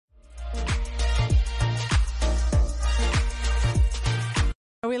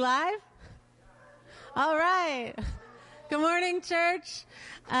Are we live? All right. Good morning, church.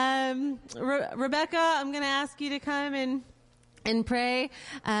 Rebecca, I'm going to ask you to come and pray.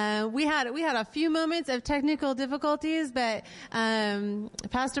 We had a few moments of technical difficulties, but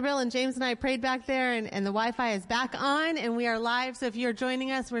Pastor Bill and James and I prayed back there, and the Wi-Fi is back on, and we are live. So if you're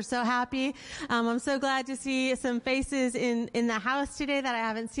joining us, we're so happy. I'm so glad to see some faces in the house today that I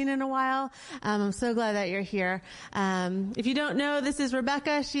haven't seen in a while. I'm so glad that you're here. If you don't know, this is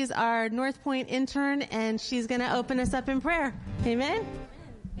Rebecca. She's our North Point intern, and she's going to open us up in prayer. Amen.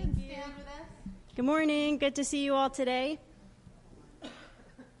 Thank you. Stand with us. Good morning. Good to see you all today.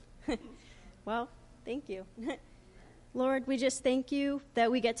 Well, thank you. Lord, we just thank you that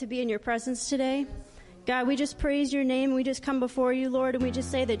we get to be in your presence today. God, we just praise your name. We just come before you, Lord, and we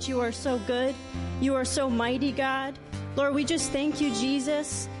just say that you are so good. You are so mighty, God. Lord, we just thank you,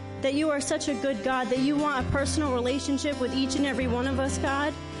 Jesus, that you are such a good God, that you want a personal relationship with each and every one of us,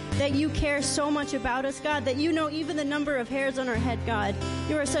 God, that you care so much about us, God, that you know even the number of hairs on our head, God.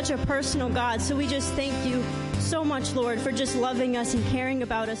 You are such a personal God, so we just thank you so much, Lord, for just loving us and caring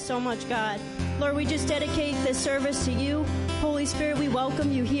about us so much, God. Lord, we just dedicate this service to you. Holy Spirit, we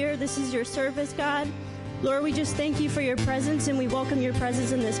welcome you here. This is your service, God. Lord, we just thank you for your presence, and we welcome your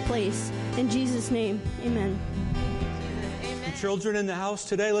presence in this place. In Jesus' name, amen. Amen. Children in the house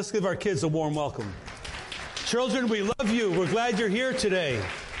today, let's give our kids a warm welcome. Children, we love you. We're glad you're here today.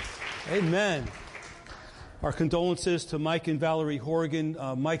 Amen. Our condolences to Mike and Valerie Horgan.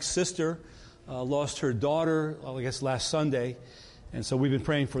 Mike's sister lost her daughter, I guess, last Sunday. And so we've been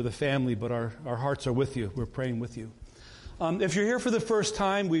praying for the family, but our hearts are with you. We're praying with you. If you're here for the first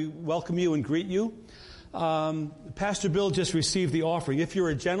time, we welcome you and greet you. Pastor Bill just received the offering. If you're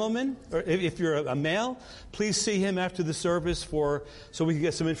a gentleman, or if you're a male, please see him after the service so we can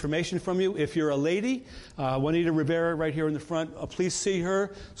get some information from you. If you're a lady, Juanita Rivera right here in the front, please see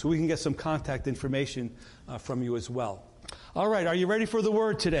her so we can get some contact information from you as well. All right, are you ready for the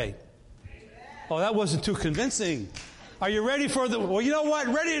word today? Oh, that wasn't too convincing. Are you ready for well, you know what?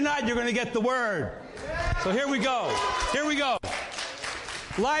 Ready or not, you're going to get the word. So here we go. Here we go.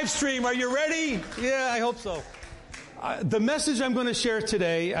 Live stream, are you ready? Yeah, I hope so. The message I'm going to share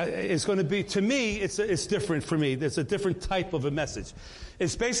today is going to be, to me, it's different for me. It's a different type of a message.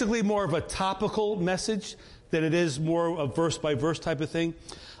 It's basically more of a topical message than it is more a verse-by-verse type of thing.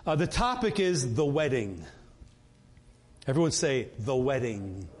 The topic is the wedding. Everyone say, the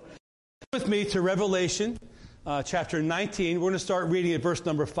wedding. With me to Revelation chapter 19. We're going to start reading at verse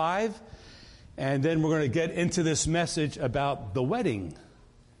number 5. And then we're going to get into this message about the wedding.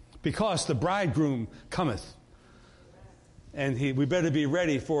 Because the bridegroom cometh. And we better be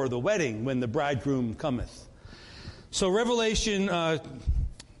ready for the wedding when the bridegroom cometh. So Revelation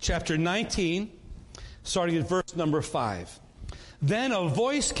chapter 19, starting at verse number 5. Then a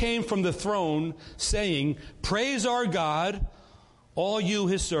voice came from the throne saying, "Praise our God, all you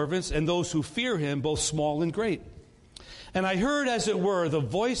his servants, and those who fear him, both small and great." And I heard, as it were, the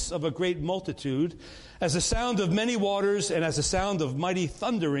voice of a great multitude, as the sound of many waters, and as the sound of mighty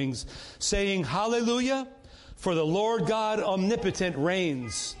thunderings, saying, "Hallelujah, for the Lord God omnipotent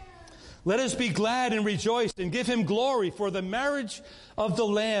reigns. Let us be glad and rejoice and give him glory, for the marriage of the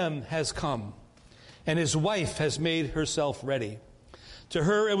Lamb has come, and his wife has made herself ready. To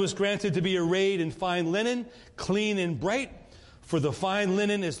her it was granted to be arrayed in fine linen, clean and bright, for the fine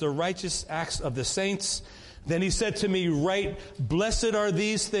linen is the righteous acts of the saints." Then he said to me, "Write, blessed are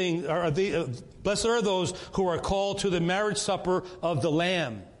these things, blessed are those who are called to the marriage supper of the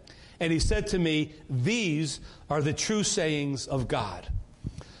Lamb." And he said to me, "These are the true sayings of God."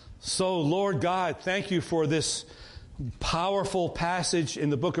 So, Lord God, thank you for this powerful passage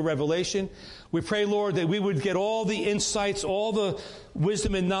in the book of Revelation. We pray, Lord, that we would get all the insights, all the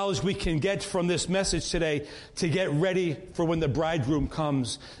wisdom and knowledge we can get from this message today to get ready for when the bridegroom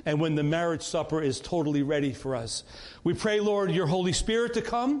comes and when the marriage supper is totally ready for us. We pray, Lord, your Holy Spirit to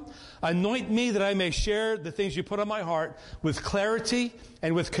come, anoint me that I may share the things you put on my heart with clarity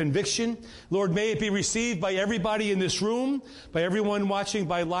and with conviction. Lord, may it be received by everybody in this room, by everyone watching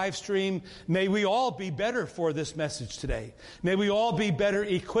by live stream. May we all be better for this message today. May we all be better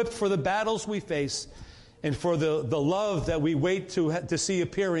equipped for the battles we face and for the love that we wait to see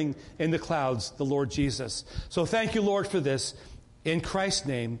appearing in the clouds, the Lord Jesus. So thank you, Lord, for this. In Christ's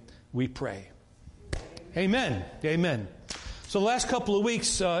name we pray. Amen. Amen. So the last couple of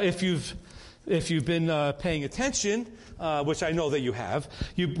weeks, if you've been paying attention, which I know that you have,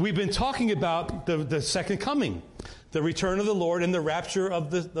 we've been talking about the second coming, the return of the Lord and the rapture of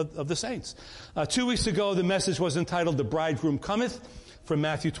the saints. 2 weeks ago, the message was entitled "The Bridegroom Cometh," from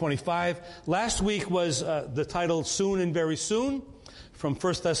Matthew 25. Last week was the title "Soon and Very Soon," from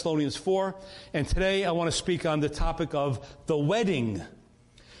 1 Thessalonians 4. And today I want to speak on the topic of the wedding.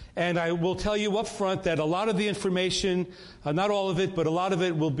 And I will tell you up front that a lot of the information, not all of it, but a lot of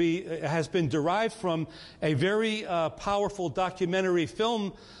it has been derived from a very powerful documentary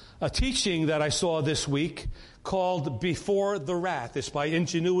film teaching that I saw this week called Before the Wrath. It's by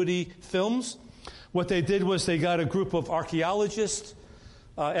Ingenuity Films. What they did was they got a group of archaeologists,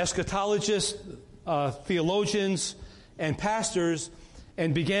 eschatologists, theologians, and pastors,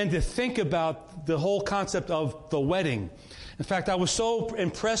 and began to think about the whole concept of the wedding. In fact, I was so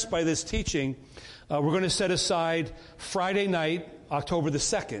impressed by this teaching, we're going to set aside Friday night, October the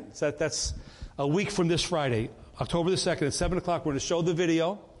 2nd. So that's a week from this Friday, October the 2nd at 7 o'clock. We're going to show the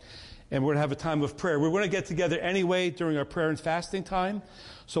video, and we're going to have a time of prayer. We're going to get together anyway during our prayer and fasting time.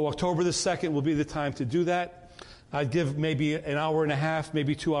 So October the 2nd will be the time to do that. I'd give maybe an hour and a half,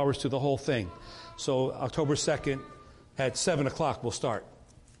 maybe 2 hours to the whole thing. So October 2nd at 7 o'clock we'll start.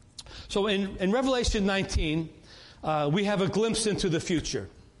 So in Revelation 19, we have a glimpse into the future.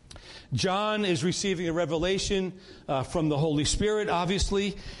 John is receiving a revelation from the Holy Spirit,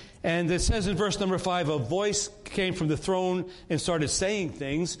 obviously. And it says in verse number 5, a voice came from the throne and started saying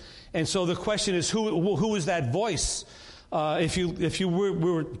things. And so the question is, who is that voice? If you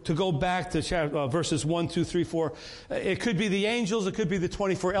were to go back to verses 1, 2, 3, 4, it could be the angels, it could be the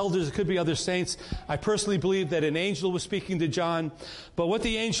 24 elders, it could be other saints. I personally believe that an angel was speaking to John. But what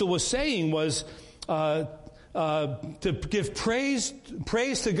the angel was saying was to give praise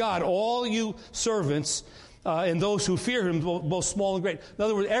to God, all you servants, and those who fear him, both small and great. In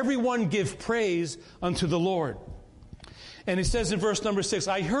other words, everyone give praise unto the Lord. And it says in verse number 6,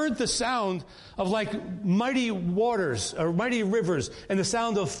 I heard the sound of like mighty waters, or mighty rivers, and the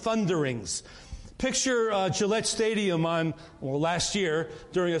sound of thunderings. Picture Gillette Stadium last year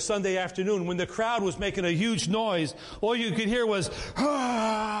during a Sunday afternoon when the crowd was making a huge noise. All you could hear was,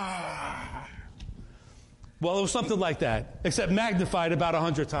 ah. Well, it was something like that, except magnified about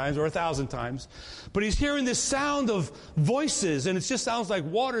 100 times or 1,000 times. But he's hearing this sound of voices, and it just sounds like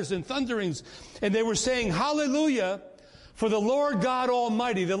waters and thunderings. And they were saying, hallelujah, for the Lord God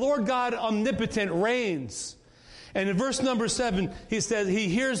Almighty, the Lord God Omnipotent reigns. And in verse number 7, he says, he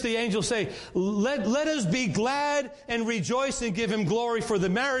hears the angel say, let us be glad and rejoice and give him glory, for the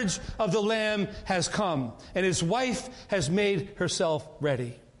marriage of the Lamb has come, and his wife has made herself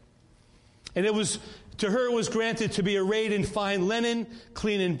ready. And to her it was granted to be arrayed in fine linen,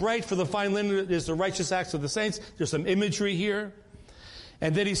 clean and bright, for the fine linen is the righteous acts of the saints. There's some imagery here.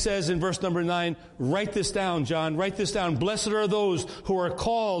 And then he says in verse number 9, write this down, John, write this down. Blessed are those who are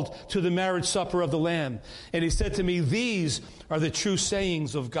called to the marriage supper of the Lamb. And he said to me, these are the true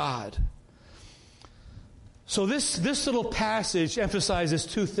sayings of God. So this little passage emphasizes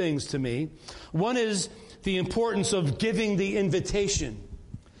two things to me. One is the importance of giving the invitation.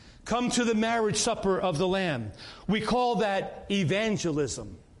 Come to the marriage supper of the Lamb. We call that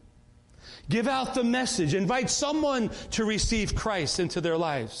evangelism. Give out the message. Invite someone to receive Christ into their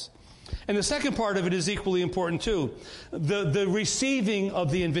lives. And the second part of it is equally important too. The receiving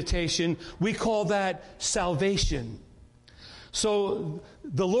of the invitation, we call that salvation. So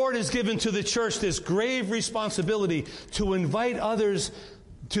the Lord has given to the church this grave responsibility to invite others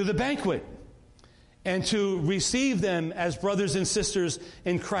to the banquet and to receive them as brothers and sisters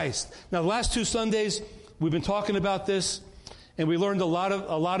in Christ. Now, the last 2 Sundays, we've been talking about this. And we learned a lot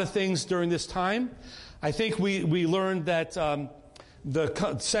of things during this time. I think we learned that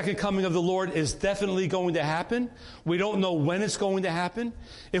the second coming of the Lord is definitely going to happen. We don't know when it's going to happen.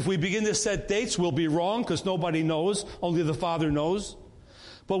 If we begin to set dates, we'll be wrong because nobody knows. Only the Father knows.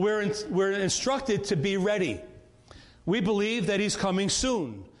 But we're instructed to be ready. We believe that He's coming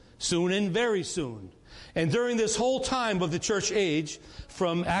soon and very soon. And during this whole time of the church age,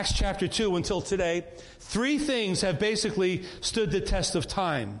 from Acts chapter 2 until today, 3 things have basically stood the test of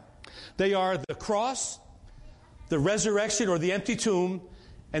time. They are the cross, the resurrection or the empty tomb,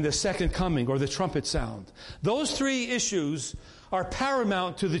 and the second coming or the trumpet sound. Those 3 issues are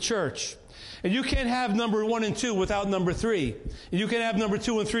paramount to the church. And you can't have number 1 and 2 without number 3. And you can't have number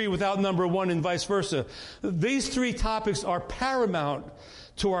 2 and 3 without number 1 and vice versa. These 3 topics are paramount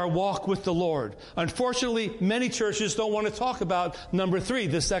to our walk with the Lord. Unfortunately, many churches don't want to talk about number 3,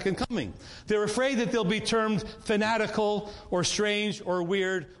 the second coming. They're afraid that they'll be termed fanatical or strange or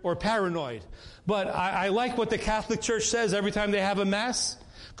weird or paranoid. But I like what the Catholic Church says every time they have a Mass.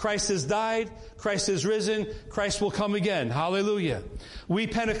 Christ has died, Christ is risen, Christ will come again. Hallelujah. We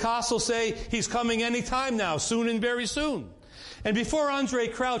Pentecostals say He's coming any time now, soon and very soon. And before Andre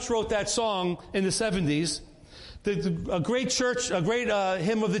Crouch wrote that song in the 70s, a great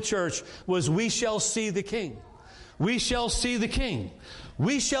hymn of the church was, "We Shall See the King." We shall see the King.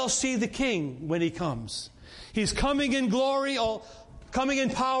 We shall see the King when he comes. He's coming in glory, coming in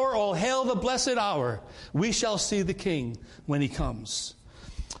power, all hail the blessed hour. We shall see the King when he comes.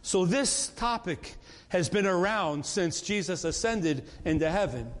 So this topic has been around since Jesus ascended into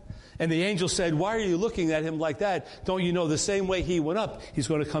heaven. And the angel said, why are you looking at him like that? Don't you know the same way he went up, he's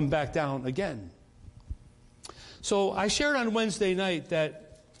going to come back down again? So I shared on Wednesday night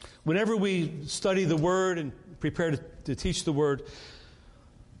that whenever we study the Word and prepare to teach the Word,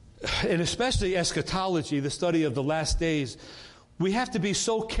 and especially eschatology, the study of the last days, we have to be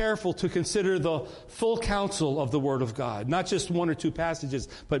so careful to consider the full counsel of the Word of God, not just one or two passages,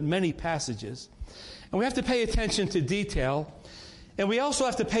 but many passages. And we have to pay attention to detail, and we also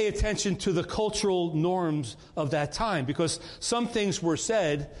have to pay attention to the cultural norms of that time, because some things were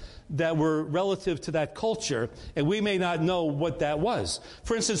said that were relative to that culture, and we may not know what that was.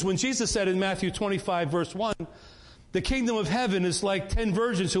 For instance, when Jesus said in Matthew 25, verse 1, the kingdom of heaven is like 10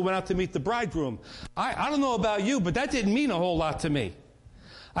 virgins who went out to meet the bridegroom. I don't know about you, but that didn't mean a whole lot to me.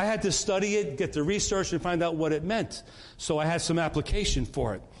 I had to study it, get the research, and find out what it meant. So I had some application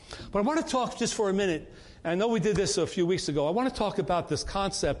for it. But I want to talk just for a minute. I know we did this a few weeks ago. I want to talk about this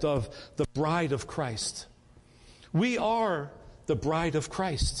concept of the bride of Christ. We are the bride of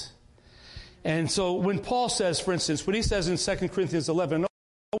Christ. And so when Paul says, for instance, when he says in 2 Corinthians 11,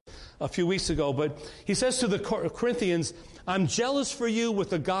 a few weeks ago, but he says to the Corinthians, I'm jealous for you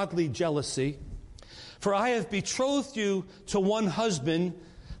with a godly jealousy, for I have betrothed you to one husband,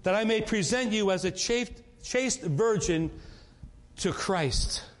 that I may present you as a chaste virgin to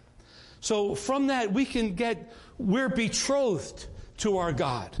Christ. So from that we can we're betrothed to our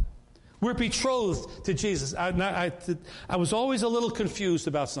God. We're betrothed to Jesus. I was always a little confused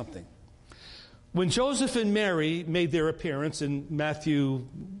about something. When Joseph and Mary made their appearance in Matthew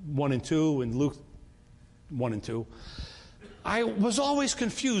 1 and 2 and Luke 1 and 2, I was always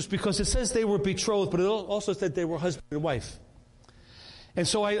confused because it says they were betrothed, but it also said they were husband and wife. And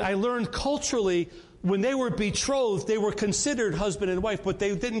so I learned culturally, when they were betrothed, they were considered husband and wife, but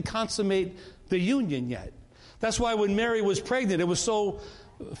they didn't consummate the union yet. That's why when Mary was pregnant, it was so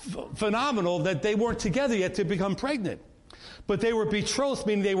phenomenal that they weren't together yet to become pregnant. But they were betrothed,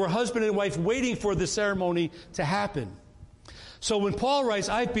 meaning they were husband and wife waiting for the ceremony to happen. So when Paul writes,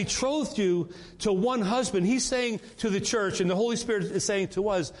 I've betrothed you to one husband, he's saying to the church, and the Holy Spirit is saying to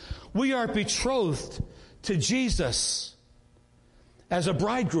us, we are betrothed to Jesus as a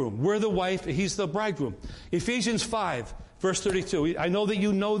bridegroom. We're the wife, he's the bridegroom. Ephesians 5, verse 32. I know that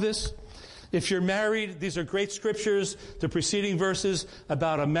you know this. If you're married, these are great scriptures, the preceding verses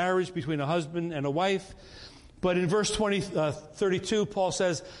about a marriage between a husband and a wife. But in verse 32, Paul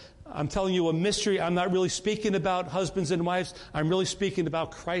says, I'm telling you a mystery. I'm not really speaking about husbands and wives. I'm really speaking about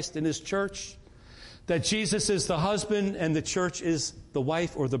Christ and his church. That Jesus is the husband and the church is the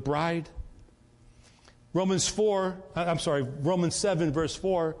wife or the bride. Romans 7, verse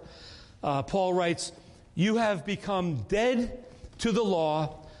 4, Paul writes, you have become dead to the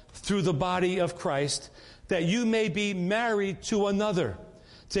law through the body of Christ, that you may be married to another,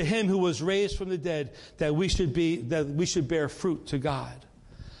 to him who was raised from the dead, that we should bear fruit to God.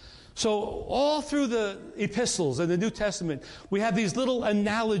 So all through the epistles and the New Testament, we have these little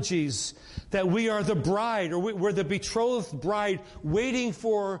analogies that we are the bride, or we're the betrothed bride waiting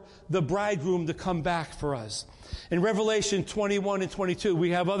for the bridegroom to come back for us. In Revelation 21 and 22,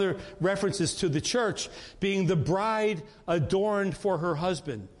 we have other references to the church being the bride adorned for her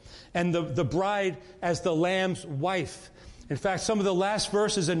husband, and the bride as the Lamb's wife. In fact, some of the last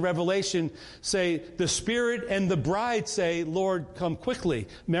verses in Revelation say, the Spirit and the bride say, Lord, come quickly.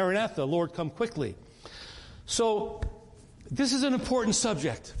 Maranatha, Lord, come quickly. So this is an important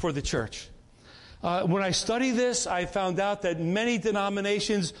subject for the church. When I study this, I found out that many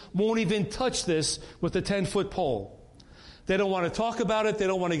denominations won't even touch this with a 10-foot pole. They don't want to talk about it. They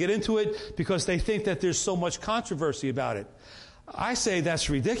don't want to get into it because they think that there's so much controversy about it. I say that's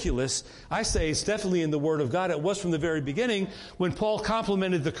ridiculous. I say it's definitely in the Word of God. It was from the very beginning when Paul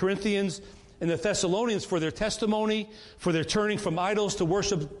complimented the Corinthians and the Thessalonians for their testimony, for their turning from idols to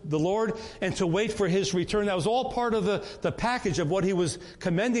worship the Lord and to wait for his return. That was all part of the package of what he was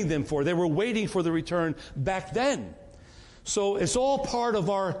commending them for. They were waiting for the return back then. So it's all part of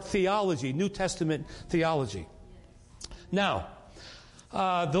our theology, New Testament theology. Now,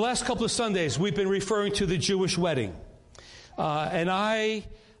 the last couple of Sundays, we've been referring to the Jewish wedding. And I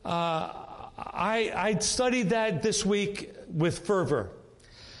studied that this week with fervor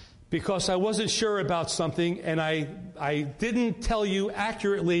because I wasn't sure about something, and I didn't tell you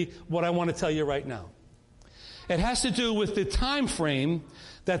accurately what I want to tell you right now. It has to do with the time frame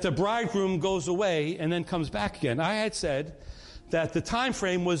that the bridegroom goes away and then comes back again. I had said that the time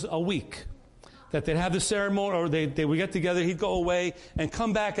frame was a week, that they'd have the ceremony, or they would get together, he'd go away and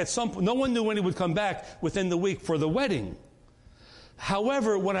come back at some point. No one knew when he would come back within the week for the wedding.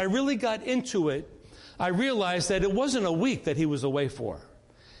 However, when I really got into it, I realized that it wasn't a week that he was away for.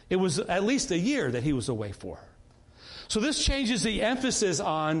 It was at least a year that he was away for. So this changes the emphasis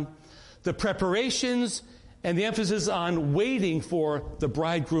on the preparations and the emphasis on waiting for the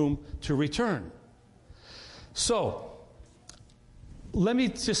bridegroom to return. So, let me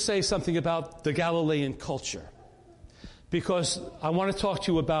just say something about the Galilean culture, because I want to talk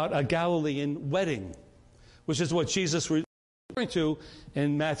to you about a Galilean wedding, which is what Jesus was referring to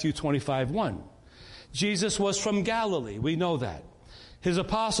in Matthew 25:1. Jesus was from Galilee. We know that. His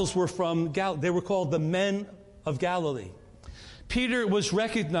apostles were from Galilee. They were called the men of Galilee. Peter was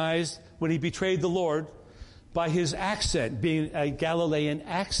recognized when he betrayed the Lord by his accent, being a Galilean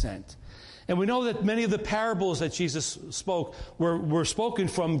accent. And we know that many of the parables that Jesus spoke were spoken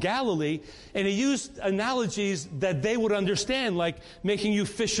from Galilee, and he used analogies that they would understand, like making you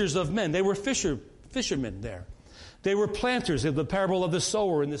fishers of men. They were fishermen there. They were planters. The parable of the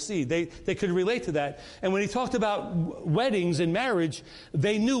sower and the seed. They could relate to that. And when he talked about weddings and marriage,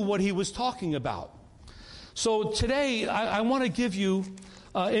 they knew what he was talking about. So today, I want to give you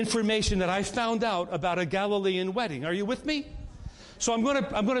information that I found out about a Galilean wedding. Are you with me? So I'm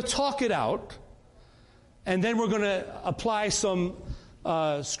going to talk it out, and then we're going to apply some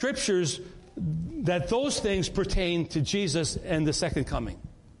scriptures that those things pertain to Jesus and the second coming.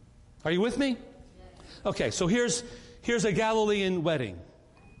 Are you with me? Okay, so here's a Galilean wedding.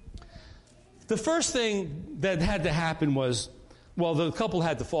 The first thing that had to happen was, well, the couple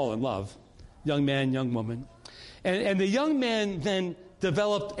had to fall in love, young man, young woman. And the young man then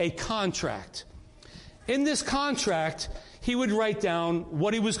developed a contract. In this contract, he would write down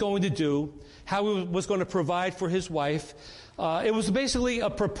what he was going to do, how he was going to provide for his wife. It was basically a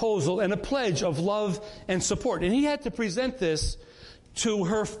proposal and a pledge of love and support. And he had to present this to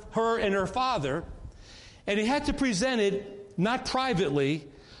her and her father. And he had to present it not privately,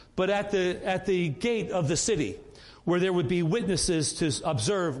 but at the gate of the city, where there would be witnesses to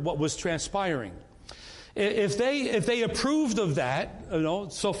observe what was transpiring. If they approved of that,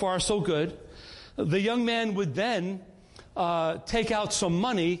 so far so good, the young man would then take out some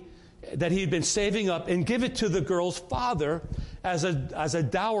money that he had been saving up and give it to the girl's father as a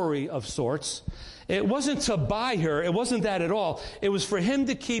dowry of sorts. It wasn't to buy her. It wasn't that at all. It was for him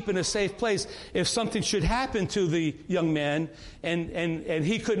to keep in a safe place if something should happen to the young man and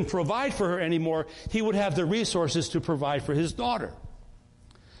he couldn't provide for her anymore. He would have the resources to provide for his daughter.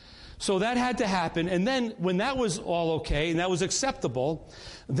 So that had to happen. And then when that was all okay and that was acceptable,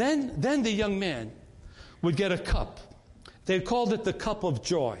 then the young man would get a cup. They called it the cup of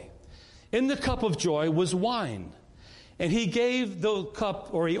joy. In the cup of joy was wine. And he gave the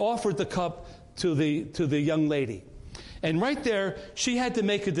cup, or he offered the cup to the young lady. And right there, she had to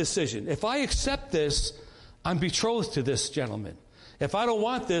make a decision. If I accept this, I'm betrothed to this gentleman. If I don't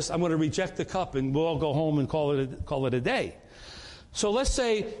want this, I'm going to reject the cup and we'll all go home and call it a day. So let's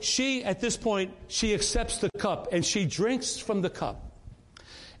say at this point, she accepts the cup and she drinks from the cup.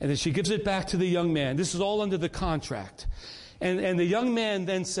 And then she gives it back to the young man. This is all under the contract. And the young man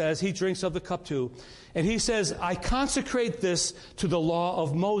then says, he drinks of the cup too, and he says, I consecrate this to the law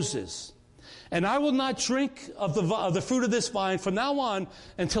of Moses. And I will not drink of the fruit of this vine from now on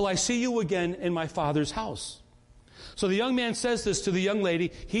until I see you again in my Father's house. So the young man says this to the young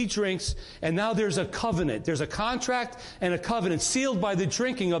lady. He drinks, and now there's a covenant. There's a contract and a covenant sealed by the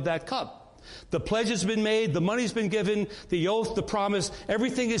drinking of that cup. The pledge has been made, the money's been given, the oath, the promise,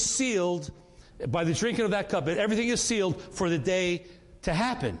 everything is sealed by the drinking of that cup. Everything is sealed for the day to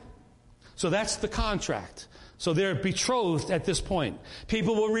happen. So that's the contract. So they're betrothed at this point.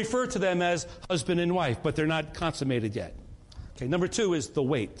 People will refer to them as husband and wife, but they're not consummated yet. Okay, number 2 is the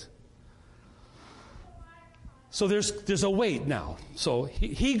wait. So there's a wait now. So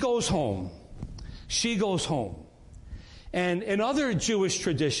he goes home. She goes home. And in other Jewish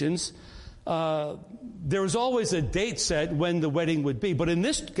traditions, there was always a date set when the wedding would be. But in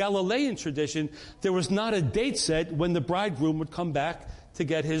this Galilean tradition, there was not a date set when the bridegroom would come back to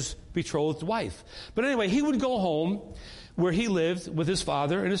get his betrothed wife. But anyway, he would go home where he lived with his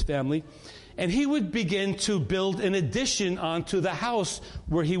father and his family, and he would begin to build an addition onto the house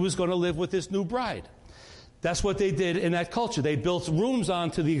where he was going to live with his new bride. That's what they did in that culture. They built rooms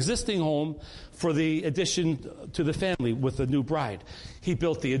onto the existing home for the addition to the family with the new bride. He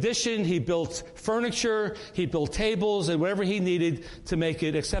built the addition, he built furniture, he built tables, and whatever he needed to make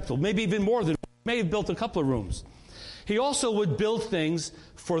it acceptable. Maybe even more than, maybe built a couple of rooms. He also would build things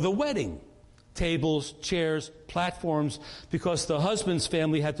for the wedding. Tables, chairs, platforms, because the husband's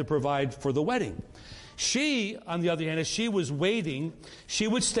family had to provide for the wedding. She, on the other hand, as she was waiting, she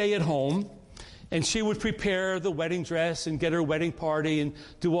would stay at home, and she would prepare the wedding dress and get her wedding party and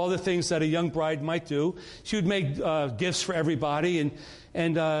do all the things that a young bride might do. She would make gifts for everybody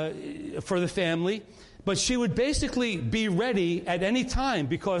and for the family. But she would basically be ready at any time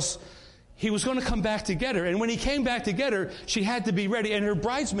because he was going to come back to get her. And when he came back to get her, she had to be ready, and her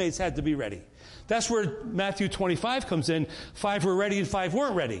bridesmaids had to be ready. That's where Matthew 25 comes in. 5 were ready and 5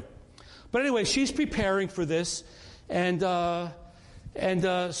 weren't ready. But anyway, she's preparing for this, and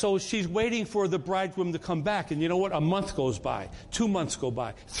so she's waiting for the bridegroom to come back. And you know what? A month goes by, 2 months go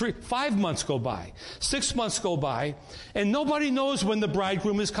by, 5 months go by, 6 months go by, and nobody knows when the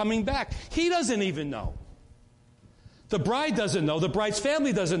bridegroom is coming back. He doesn't even know. The bride doesn't know. The bride's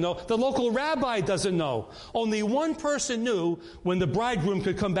family doesn't know. The local rabbi doesn't know. Only one person knew when the bridegroom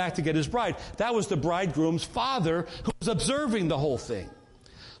could come back to get his bride. That was the bridegroom's father, who was observing the whole thing.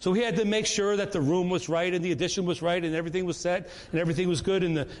 So he had to make sure that the room was right and the addition was right and everything was set and everything was good,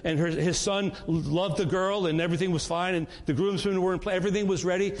 and his son loved the girl and everything was fine and the groomsmen were in place. Everything was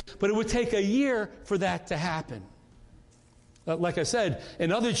ready. But it would take a year for that to happen. Like I said,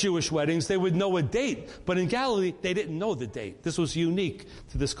 in other Jewish weddings, they would know a date. But in Galilee, they didn't know the date. This was unique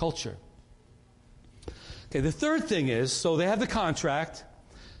to this culture. Okay, the third thing is, so they have the contract.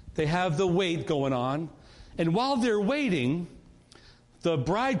 They have the wait going on. And while they're waiting, the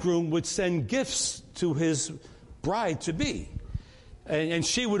bridegroom would send gifts to his bride-to-be. And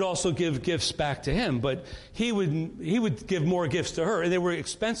she would also give gifts back to him, but he would give more gifts to her. And they were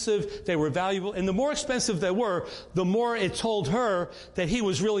expensive, they were valuable, and the more expensive they were, the more it told her that he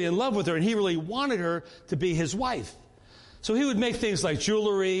was really in love with her and he really wanted her to be his wife. So he would make things like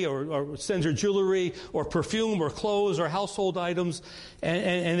jewelry or send her jewelry or perfume or clothes or household items,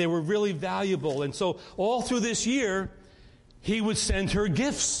 and they were really valuable. And so all through this year, he would send her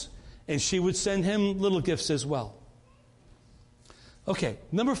gifts, and she would send him little gifts as well. Okay,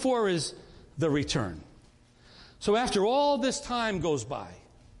 number 4 is the return. So after all this time goes by,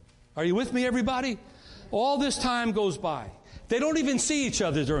 are you with me, everybody? All this time goes by. They don't even see each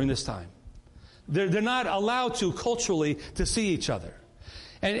other during this time. They're not allowed to, culturally, to see each other.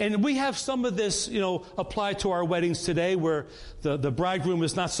 And we have some of this, applied to our weddings today, where the bridegroom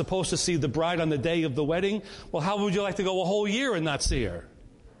is not supposed to see the bride on the day of the wedding. Well, how would you like to go a whole year and not see her?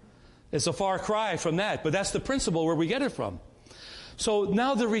 It's a far cry from that, but that's the principle where we get it from. So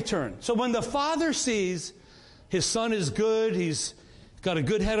now the return. So when the father sees his son is good, he's got a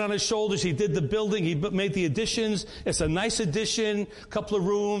good head on his shoulders, he did the building, he made the additions, it's a nice addition, couple of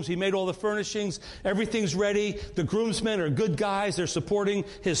rooms, he made all the furnishings, everything's ready, the groomsmen are good guys, they're supporting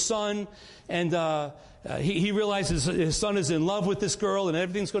his son, and he realizes his son is in love with this girl and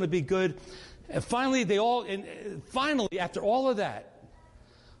everything's going to be good. And finally, after all of that,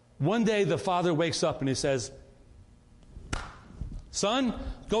 one day the father wakes up and he says, "Son,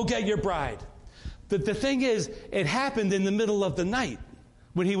 go get your bride." The thing is, it happened in the middle of the night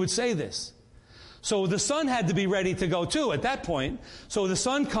when he would say this. So the son had to be ready to go too at that point. So the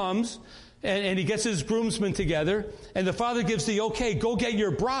son comes and he gets his groomsmen together, and the father gives the okay, go get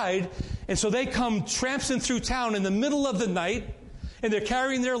your bride. And so they come tramping through town in the middle of the night, and they're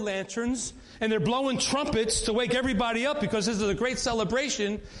carrying their lanterns, and they're blowing trumpets to wake everybody up because this is a great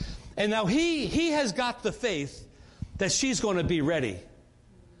celebration. And now he has got the faith that she's going to be ready.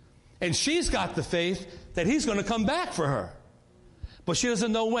 And she's got the faith that he's going to come back for her. But she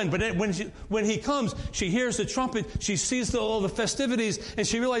doesn't know when. But when he comes, she hears the trumpet, she sees all the festivities, and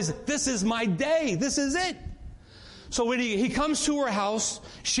she realizes, this is my day, this is it. So when he comes to her house,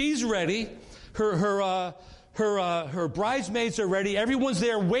 she's ready, her bridesmaids are ready, everyone's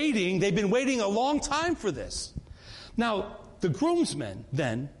there waiting, they've been waiting a long time for this. Now, the groomsmen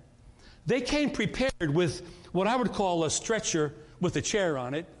then, they came prepared with what I would call a stretcher with a chair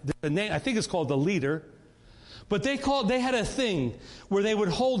on it. The name, I think it's called the leader. But they had a thing where they would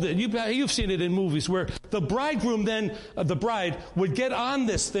hold it. You've seen it in movies where the bridegroom then, the bride, would get on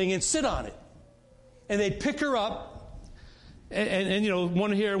this thing and sit on it. And they'd pick her up, and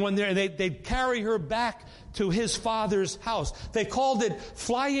one here and one there, and they'd carry her back to his father's house. They called it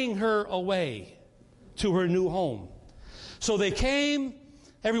flying her away to her new home. So they came.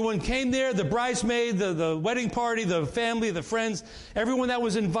 Everyone came there, the bridesmaid, the wedding party, the family, the friends, everyone that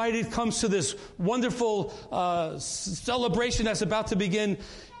was invited comes to this wonderful celebration that's about to begin.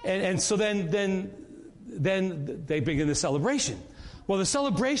 And so then they begin the celebration. Well, the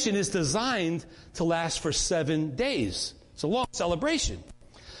celebration is designed to last for 7 days. It's a long celebration.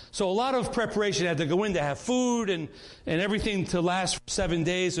 So a lot of preparation had to go in to have food and everything to last for 7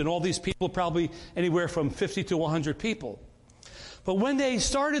 days, and all these people, probably anywhere from 50 to 100 people. But when they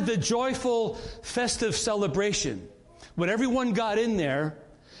started the joyful, festive celebration, when everyone got in there,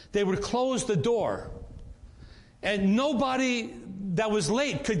 they would close the door. And nobody that was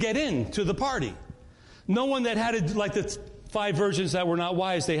late could get in to the party. No one that had, like the 5 virgins that were not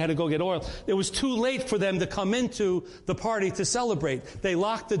wise, they had to go get oil. It was too late for them to come into the party to celebrate. They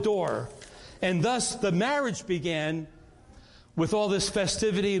locked the door. And thus the marriage began with all this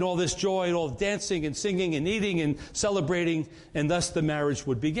festivity and all this joy and all dancing and singing and eating and celebrating. And thus the marriage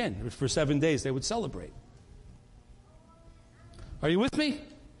would begin. For 7 days they would celebrate. Are you with me?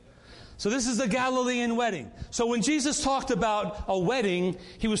 So this is the Galilean wedding. So when Jesus talked about a wedding,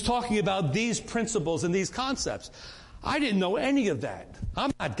 he was talking about these principles and these concepts. I didn't know any of that.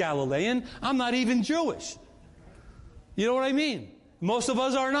 I'm not Galilean. I'm not even Jewish. You know what I mean? Most of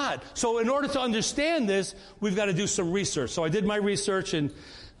us are not. So in order to understand this, we've got to do some research. So I did my research, and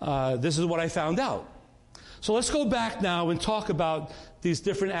this is what I found out. So let's go back now and talk about these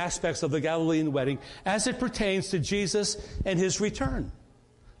different aspects of the Galilean wedding as it pertains to Jesus and his return.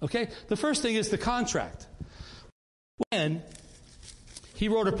 Okay? The first thing is the contract. When he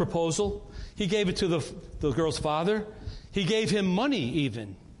wrote a proposal, he gave it to the girl's father. He gave him money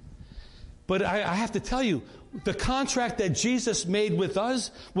even. But I have to tell you, the contract that Jesus made with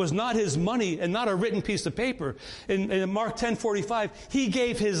us was not his money and not a written piece of paper. In Mark 10:45, he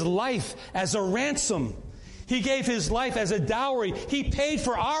gave his life as a ransom. He gave his life as a dowry. He paid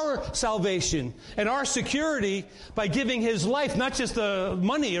for our salvation and our security by giving his life, not just the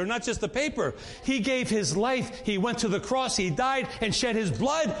money or not just the paper. He gave his life. He went to the cross. He died and shed his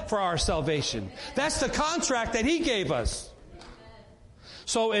blood for our salvation. That's the contract that he gave us.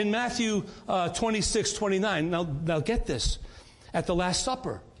 So in Matthew 26:29, now get this. At the Last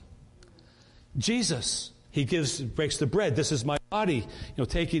Supper, Jesus, he breaks the bread. This is my body.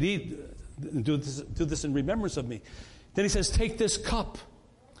 Take it, eat. Do this in remembrance of me. Then he says, take this cup.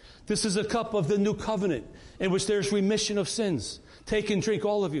 This is a cup of the new covenant in which there's remission of sins. Take and drink,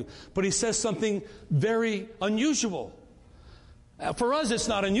 all of you. But he says something very unusual. For us, it's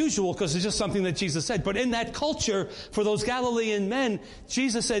not unusual because it's just something that Jesus said. But in that culture, for those Galilean men,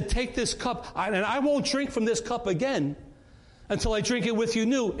 Jesus said, take this cup, and I won't drink from this cup again until I drink it with you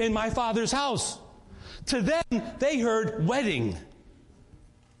new in my Father's house. To them, they heard wedding.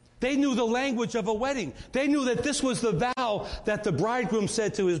 They knew the language of a wedding. They knew that this was the vow that the bridegroom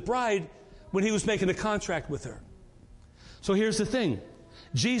said to his bride when he was making a contract with her. So here's the thing.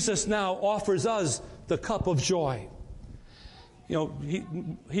 Jesus now offers us the cup of joy.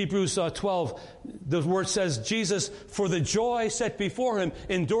 Hebrews 12, the word says, Jesus, for the joy set before him,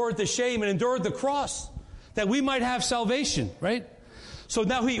 endured the shame and endured the cross, that we might have salvation, right? So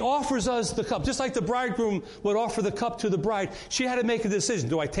now he offers us the cup. Just like the bridegroom would offer the cup to the bride, she had to make a decision.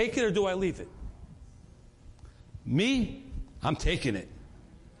 Do I take it or do I leave it? Me, I'm taking it.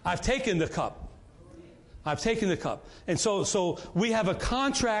 I've taken the cup. I've taken the cup. And so we have a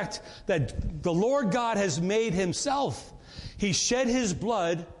contract that the Lord God has made himself. He shed his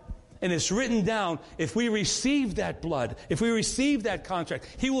blood, and it's written down. If we receive that blood, if we receive that contract,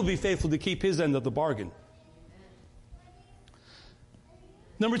 he will be faithful to keep his end of the bargain.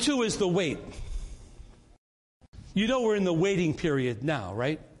 Number 2 is the wait. We're in the waiting period now,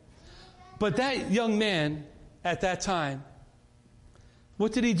 right? But that young man at that time,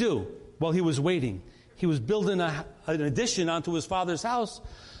 what did he do while he was waiting? He was building an addition onto his father's house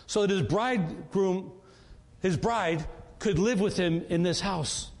so that his bride, could live with him in this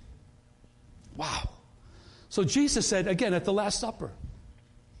house. Wow. So Jesus said, again, at the Last Supper,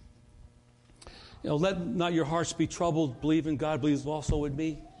 let not your hearts be troubled. Believe in God. Believe also in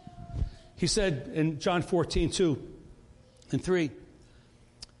me. He said in John 14:2 and 3, he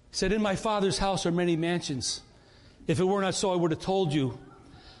said, in my Father's house are many mansions. If it were not so, I would have told you.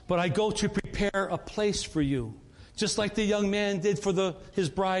 But I go to prepare a place for you. Just like the young man did for his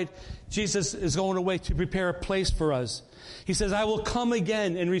bride, Jesus is going away to prepare a place for us. He says, I will come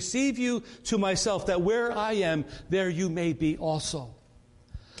again and receive you to myself, that where I am, there you may be also.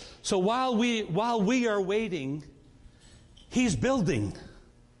 So while we are waiting, he's building.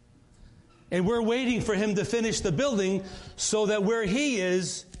 And we're waiting for him to finish the building so that where he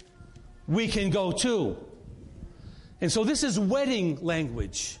is, we can go too. And so this is wedding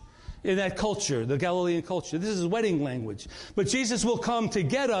language in that culture, the Galilean culture. This is wedding language. But Jesus will come to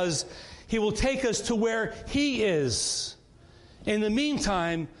get us. He will take us to where he is. In the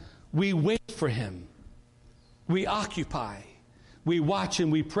meantime, we wait for him. We occupy. We watch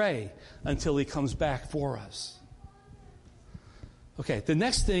and we pray until he comes back for us. Okay, the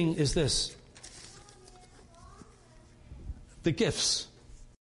next thing is this. The gifts.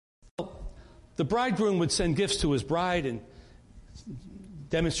 The bridegroom would send gifts to his bride and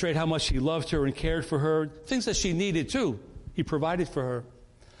demonstrate how much he loved her and cared for her. Things that she needed too. He provided for her.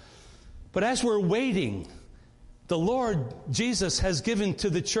 But as we're waiting, the Lord Jesus has given to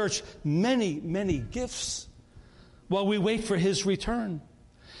the church many, many gifts while we wait for his return.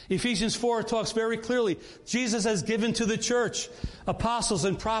 Ephesians 4 talks very clearly. Jesus has given to the church apostles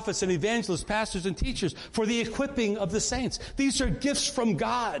and prophets and evangelists, pastors and teachers for the equipping of the saints. These are gifts from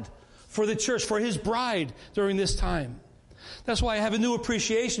God for the church, for his bride during this time. That's why I have a new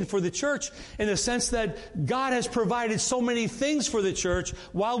appreciation for the church in the sense that God has provided so many things for the church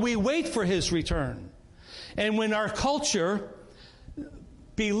while we wait for his return. And when our culture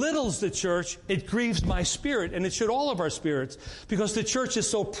belittles the church, it grieves my spirit, and it should all of our spirits, because the church is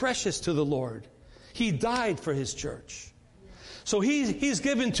so precious to the Lord. He died for his church. So he's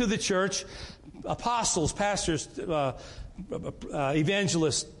given to the church apostles, pastors,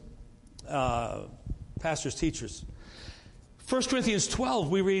 evangelists, pastors, teachers. 1 Corinthians 12,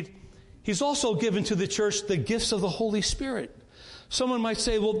 we read, he's also given to the church the gifts of the Holy Spirit. Someone might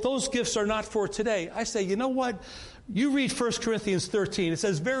say, well, those gifts are not for today. I say, you know what? You read 1 Corinthians 13. It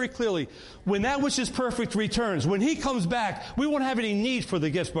says very clearly, when that which is perfect returns, when he comes back, we won't have any need for the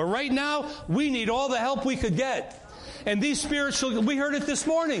gifts. But right now, we need all the help we could get. And these spiritual, we heard it this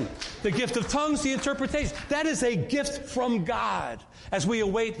morning, the gift of tongues, the interpretation. That is a gift from God as we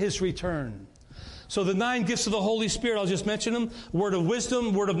await his return. So the 9 gifts of the Holy Spirit, I'll just mention them. Word of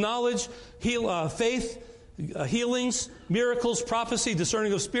wisdom, word of knowledge, faith, healings, miracles, prophecy,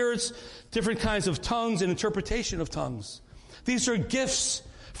 discerning of spirits, different kinds of tongues, and interpretation of tongues. These are gifts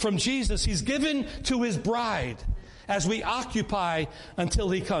from Jesus. He's given to his bride as we occupy until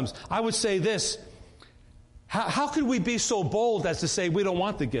he comes. I would say this. How could we be so bold as to say we don't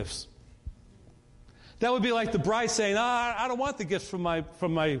want the gifts? That would be like the bride saying, I don't want the gifts from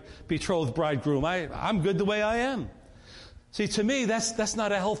my betrothed bridegroom. I'm good the way I am. See, to me, that's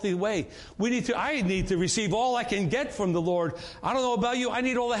not a healthy way. I need to receive all I can get from the Lord. I don't know about you. I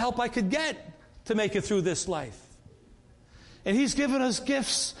need all the help I could get to make it through this life. And he's given us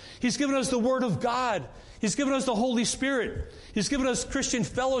gifts. He's given us the Word of God. He's given us the Holy Spirit. He's given us Christian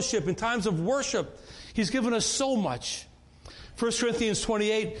fellowship in times of worship. He's given us so much. 1 Corinthians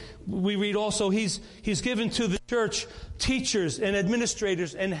 28, we read also, he's given to the church teachers and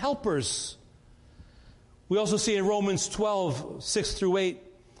administrators and helpers. We also see in Romans 12, 6 through 8,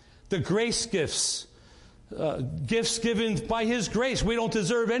 the grace gifts. Gifts given by his grace. We don't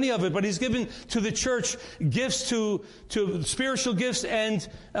deserve any of it, but he's given to the church gifts to spiritual gifts and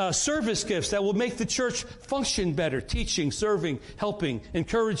service gifts that will make the church function better. Teaching, serving, helping,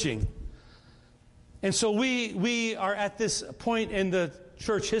 encouraging. And so we are at this point in the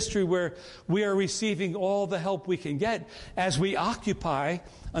church history where we are receiving all the help we can get as we occupy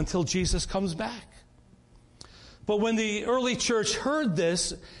until Jesus comes back. But when the early church heard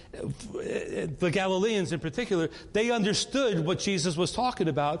this, the Galileans in particular, they understood what Jesus was talking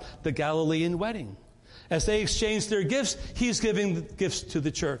about, the Galilean wedding. As they exchanged their gifts, he's giving gifts to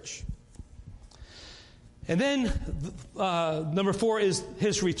the church. And then number 4 is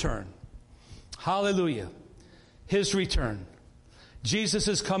his return. Hallelujah. His return. Jesus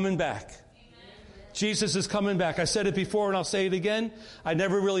is coming back. Jesus is coming back. I said it before and I'll say it again. I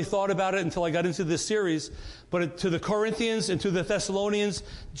never really thought about it until I got into this series. But to the Corinthians and to the Thessalonians,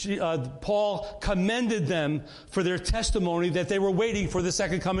 Paul commended them for their testimony that they were waiting for the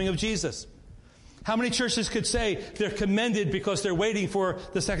second coming of Jesus. How many churches could say they're commended because they're waiting for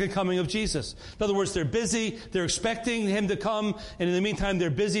the second coming of Jesus? In other words, they're busy, they're expecting him to come, and in the meantime,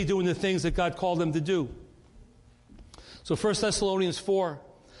 they're busy doing the things that God called them to do. So 1 Thessalonians 4,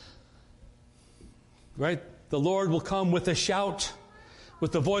 right? The Lord will come with a shout,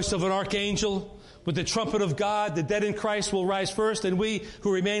 with the voice of an archangel, with the trumpet of God. The dead in Christ will rise first, and we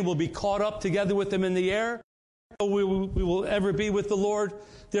who remain will be caught up together with them in the air. We will ever be with the Lord.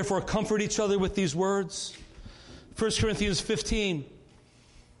 Therefore, comfort each other with these words. 1 Corinthians 15.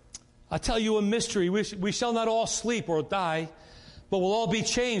 I tell you a mystery. We shall not all sleep or die, but we'll all be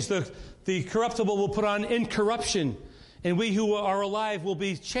changed. The corruptible will put on incorruption, and we who are alive will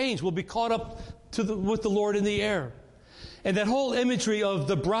be changed. We'll be caught up with the Lord in the air. And that whole imagery of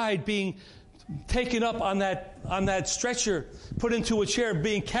the bride being taken up on that stretcher, put into a chair,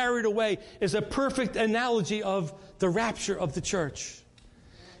 being carried away, is a perfect analogy of the rapture of the church.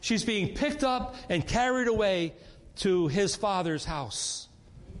 She's being picked up and carried away to his Father's house.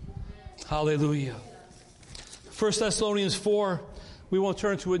 Hallelujah. 1 Thessalonians 4, we won't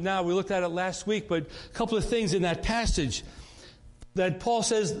turn to it now. We looked at it last week, but a couple of things in that passage. that Paul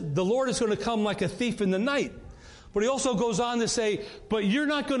says the Lord is going to come like a thief in the night. But he also goes on to say, but you're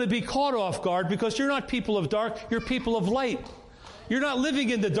not going to be caught off guard because you're not people of dark, you're people of light. You're not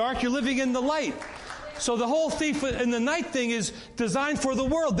living in the dark, you're living in the light. So the whole thief in the night thing is designed for the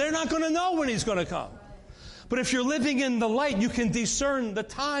world. They're not going to know when he's going to come. But if you're living in the light, you can discern the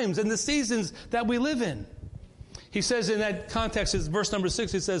times and the seasons that we live in. He says in that context, it's verse number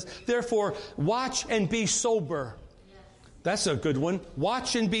 6, he says, therefore, watch and be sober. That's a good one.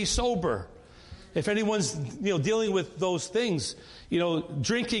 Watch and be sober. If anyone's dealing with those things,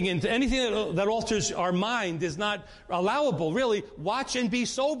 drinking and anything that alters our mind is not allowable, really. Watch and be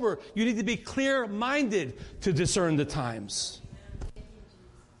sober. You need to be clear-minded to discern the times.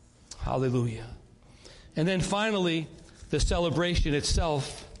 Hallelujah. And then finally, the celebration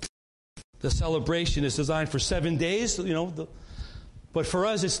itself. The celebration is designed for 7 days, but for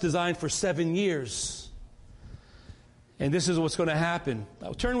us it's designed for 7 years. And this is what's going to happen.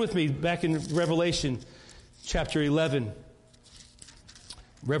 Now, turn with me back in Revelation chapter 11.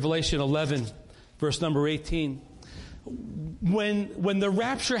 Revelation 11, verse number 18. When the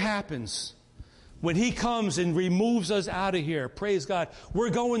rapture happens, when he comes and removes us out of here, praise God, we're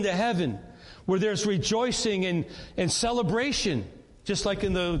going to heaven where there's rejoicing and celebration, just like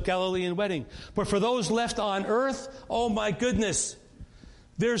in the Galilean wedding. But for those left on earth, oh my goodness,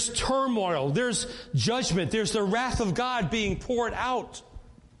 there's turmoil, there's judgment, there's the wrath of God being poured out.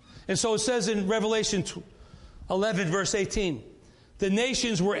 And so it says in Revelation 11, verse 18, the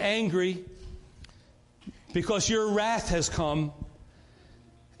nations were angry because your wrath has come,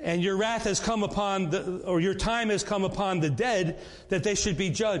 and your wrath has come upon your time has come upon the dead, that they should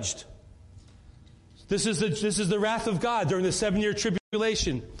be judged. This is the wrath of God during the 7-year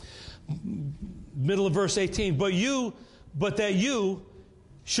tribulation. Middle of verse 18. But that you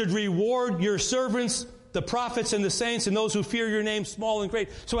should reward your servants, the prophets and the saints, and those who fear your name, small and great.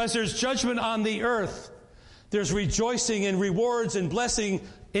 So as there's judgment on the earth, there's rejoicing and rewards and blessing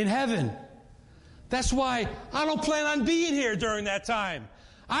in heaven. That's why I don't plan on being here during that time.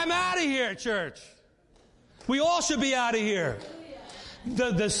 I'm out of here, church. We all should be out of here.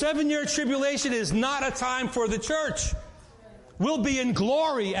 The 7-year tribulation is not a time for the church. We'll be in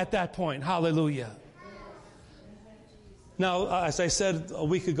glory at that point. Hallelujah. Now, as I said a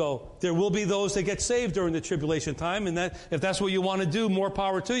week ago, there will be those that get saved during the tribulation time, and that if that's what you want to do, more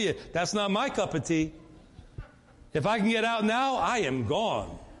power to you. That's not my cup of tea. If I can get out now, I am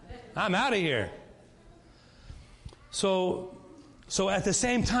gone. I'm out of here. So at the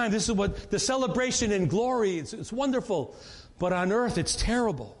same time, this is what the celebration and glory, it's wonderful. But on earth, it's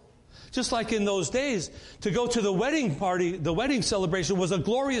terrible. Just like in those days, to go to the wedding party, the wedding celebration was a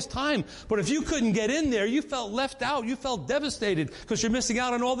glorious time. But if you couldn't get in there, you felt left out. You felt devastated because you're missing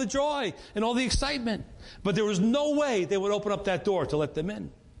out on all the joy and all the excitement. But there was no way they would open up that door to let them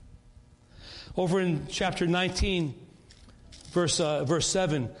in. Over in chapter 19, verse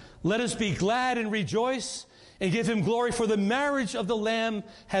 7, let us be glad and rejoice and give him glory, for the marriage of the Lamb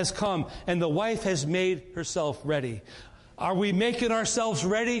has come, and the wife has made herself ready. Are we making ourselves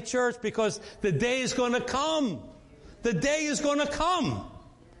ready, church? Because the day is going to come. The day is going to come.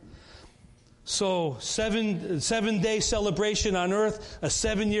 So 7-day celebration on earth, a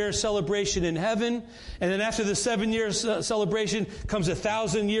 7-year celebration in heaven, and then after the 7-year celebration comes a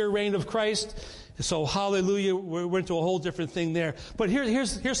 1,000-year reign of Christ. So hallelujah, we're into a whole different thing there. But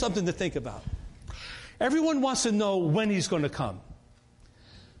here's something to think about. Everyone wants to know when he's going to come.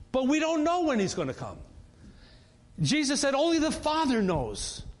 But we don't know when he's going to come. Jesus said only the Father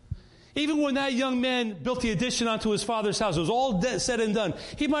knows. Even when that young man built the addition onto his father's house, it was all said and done.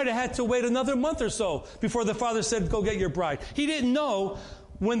 He might have had to wait another month or so before the father said, go get your bride. He didn't know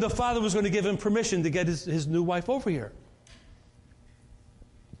when the father was going to give him permission to get his new wife over here.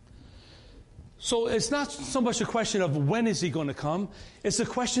 So it's not so much a question of when is he going to come. It's a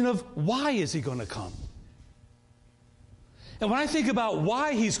question of why is he going to come. And when I think about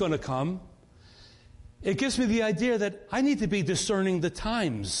why he's going to come, it gives me the idea that I need to be discerning the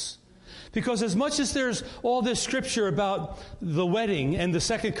times. Because as much as there's all this scripture about the wedding and the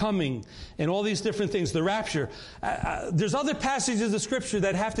second coming and all these different things, the rapture, there's other passages of scripture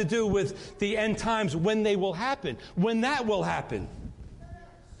that have to do with the end times, when they will happen, when that will happen.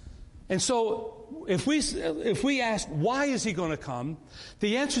 And so if we ask, why is he going to come?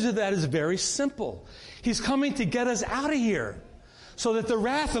 The answer to that is very simple. He's coming to get us out of here, so that the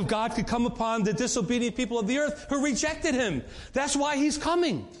wrath of God could come upon the disobedient people of the earth who rejected him. That's why he's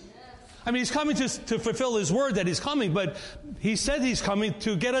coming. I mean, he's coming to fulfill his word that he's coming, but he said he's coming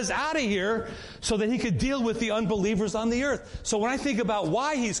to get us out of here so that he could deal with the unbelievers on the earth. So when I think about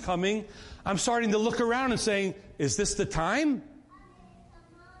why he's coming, I'm starting to look around and saying, is this the time?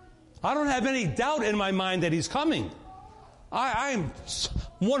 I don't have any doubt in my mind that he's coming. I'm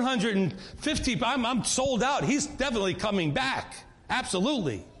 150, I'm sold out. He's definitely coming back.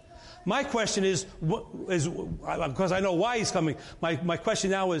 Absolutely. My question is because I know why he's coming, my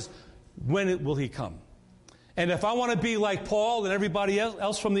question now is, when will he come? And if I want to be like Paul and everybody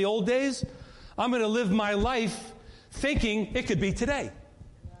else from the old days, I'm going to live my life thinking it could be today.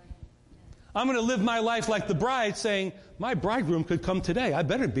 I'm going to live my life like the bride, saying, my bridegroom could come today. I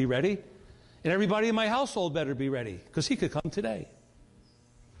better be ready. And everybody in my household better be ready, because he could come today.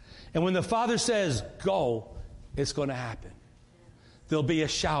 And when the Father says, go, it's going to happen. There'll be a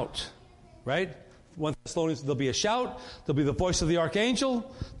shout, right? 1 Thessalonians, there'll be a shout. There'll be the voice of the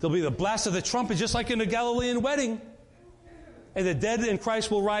archangel. There'll be the blast of the trumpet, just like in a Galilean wedding. And the dead in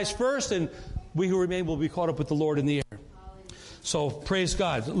Christ will rise first, and we who remain will be caught up with the Lord in the air. So praise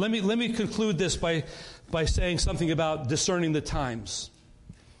God. Let me conclude this by saying something about discerning the times.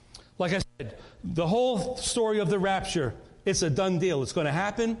 Like I said, the whole story of the rapture, it's a done deal. It's going to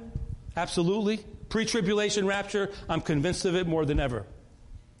happen. Absolutely. Pre-tribulation rapture, I'm convinced of it more than ever.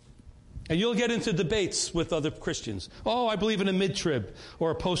 And you'll get into debates with other Christians. Oh, I believe in a mid-trib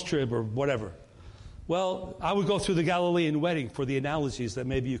or a post-trib or whatever. Well, I would go through the Galilean wedding for the analogies that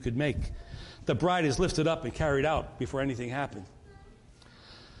maybe you could make. The bride is lifted up and carried out before anything happened.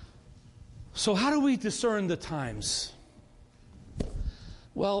 So how do we discern the times?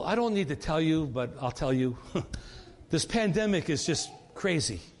 Well, I don't need to tell you, but I'll tell you. This pandemic is just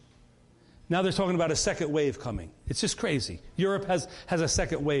crazy. Now they're talking about a second wave coming. It's just crazy. Europe has a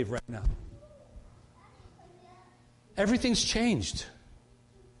second wave right now. Everything's changed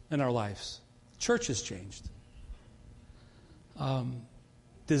in our lives. Church has changed.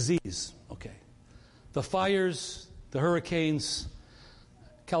 Disease, okay. The fires, the hurricanes,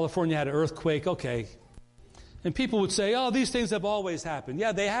 California had an earthquake, okay. And people would say, oh, these things have always happened.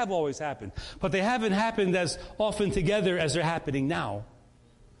 Yeah, they have always happened. But they haven't happened as often together as they're happening now.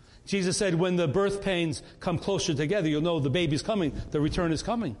 Jesus said, when the birth pains come closer together, you'll know the baby's coming, the return is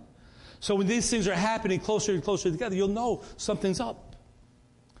coming. So when these things are happening closer and closer together, you'll know something's up.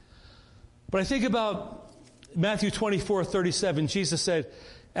 But I think about Matthew 24:37. Jesus said,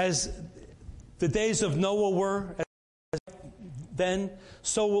 as the days of Noah were then,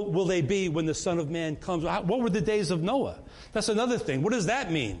 so will they be when the Son of Man comes. What were the days of Noah? That's another thing. What does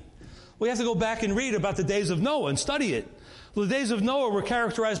that mean? We have to go back and read about the days of Noah and study it. Well, the days of Noah were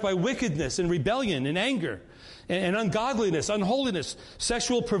characterized by wickedness and rebellion and anger and ungodliness, unholiness,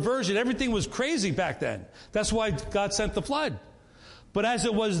 sexual perversion. Everything was crazy back then. That's why God sent the flood. But as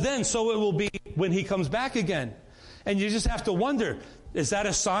it was then, so it will be when he comes back again. And you just have to wonder, is that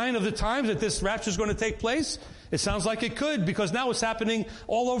a sign of the times that this rapture is going to take place? It sounds like it could, because now it's happening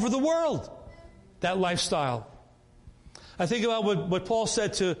all over the world, that lifestyle. I think about what Paul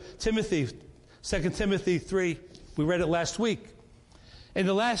said to Timothy, 2 Timothy 3. We read it last week. In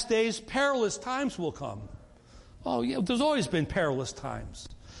the last days, perilous times will come. Oh, yeah, there's always been perilous times.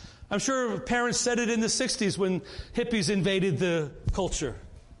 I'm sure parents said it in the 60s when hippies invaded the culture.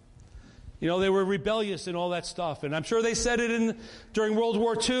 You know, they were rebellious and all that stuff. And I'm sure they said it during World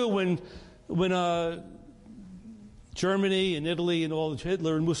War II when Germany and Italy and all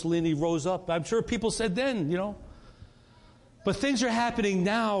Hitler and Mussolini rose up. I'm sure people said then, you know. But things are happening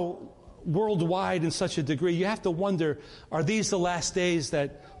now worldwide in such a degree. You have to wonder, are these the last days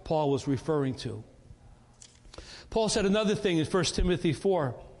that Paul was referring to? Paul said another thing in 1 Timothy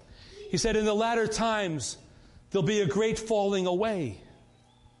 4. He said, in the latter times, there'll be a great falling away.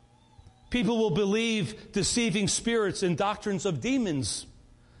 People will believe deceiving spirits and doctrines of demons.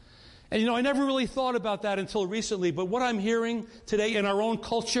 And you know, I never really thought about that until recently, but what I'm hearing today in our own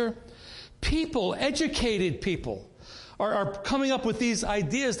culture, people, educated people, are coming up with these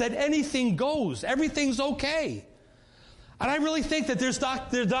ideas that anything goes, everything's okay. And I really think that there's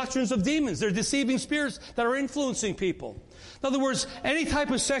doctrines of demons. They're deceiving spirits that are influencing people. In other words, any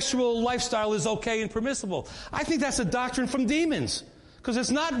type of sexual lifestyle is okay and permissible. I think that's a doctrine from demons, because it's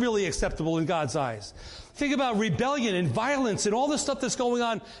not really acceptable in God's eyes. Think about rebellion and violence and all the stuff that's going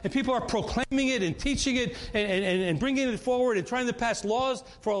on, and people are proclaiming it and teaching it and bringing it forward and trying to pass laws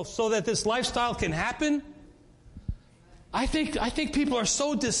so that this lifestyle can happen. I think people are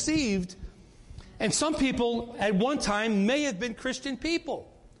so deceived, and some people at one time may have been Christian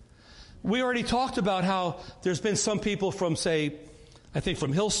people. We already talked about how there's been some people from, say, I think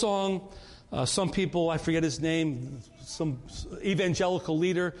from Hillsong, some people, I forget his name, some evangelical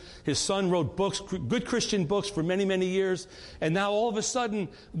leader. His son wrote books, good Christian books for many, many years. And now all of a sudden,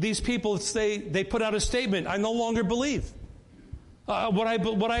 these people say, they put out a statement, I no longer believe. What I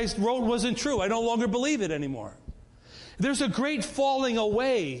wrote wasn't true. I no longer believe it anymore. There's a great falling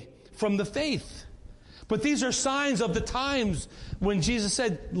away from the faith. But these are signs of the times when Jesus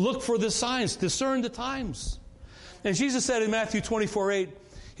said, look for the signs, discern the times. And Jesus said in Matthew 24:8,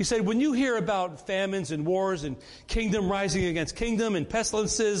 he said, when you hear about famines and wars and kingdom rising against kingdom and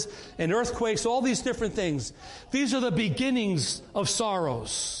pestilences and earthquakes, all these different things, these are the beginnings of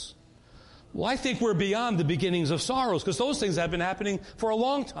sorrows. Well, I think we're beyond the beginnings of sorrows because those things have been happening for a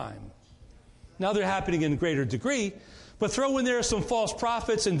long time. Now they're happening in a greater degree, but throw in there some false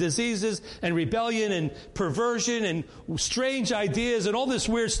prophets and diseases and rebellion and perversion and strange ideas and all this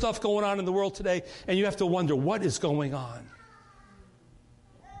weird stuff going on in the world today, and you have to wonder what is going on.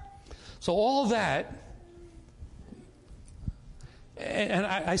 So all that, and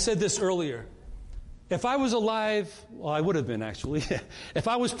I said this earlier, if I was alive, well, I would have been actually, if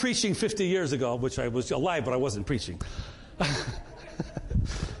I was preaching 50 years ago, which I was alive, but I wasn't preaching,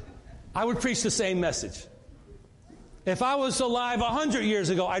 I would preach the same message. If I was alive 100 years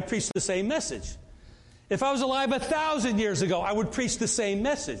ago, I'd preach the same message. If I was alive 1,000 years ago, I would preach the same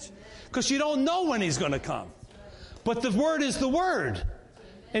message. Because you don't know when he's going to come. But the word is the word.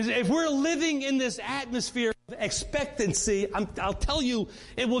 And if we're living in this atmosphere of expectancy, I'll tell you,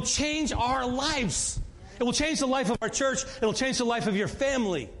 it will change our lives. It will change the life of our church. It will change the life of your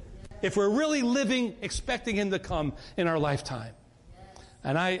family. If we're really living, expecting him to come in our lifetime.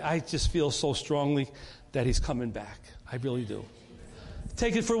 And I just feel so strongly that he's coming back. I really do.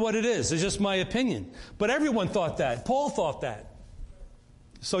 Take it for what it is. It's just my opinion. But everyone thought that. Paul thought that.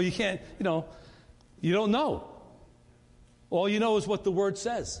 So you can't, you don't know. All you know is what the Word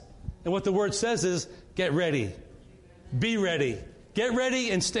says. And what the Word says is, get ready. Be ready. Get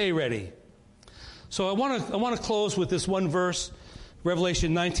ready and stay ready. So I want to close with this one verse,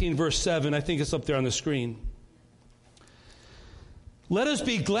 Revelation 19, verse 7. I think it's up there on the screen. Let us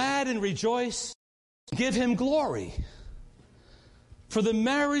be glad and rejoice, give him glory. For the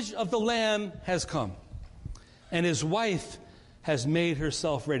marriage of the Lamb has come, and his wife has made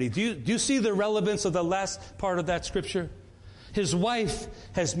herself ready. Do you see the relevance of the last part of that scripture? His wife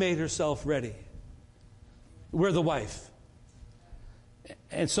has made herself ready. We're the wife.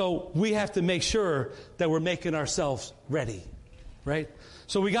 And so we have to make sure that we're making ourselves ready, right?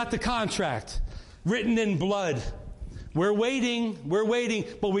 So we got the contract written in blood. We're waiting,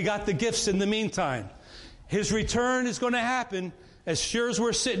 but we got the gifts in the meantime. His return is going to happen. As sure as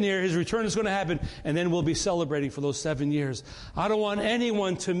we're sitting here, his return is going to happen, and then we'll be celebrating for those 7 years. I don't want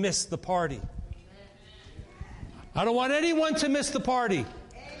anyone to miss the party. I don't want anyone to miss the party.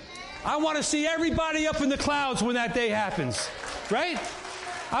 I want to see everybody up in the clouds when that day happens, right?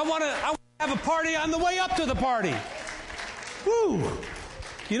 I want to have a party on the way up to the party. Woo!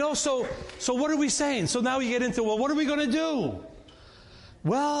 So what are we saying? So now we get into, well, what are we going to do?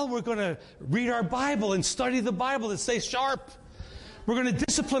 Well, we're going to read our Bible and study the Bible and stay sharp. We're going to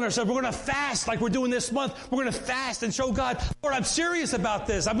discipline ourselves. We're going to fast like we're doing this month. We're going to fast and show God, Lord, I'm serious about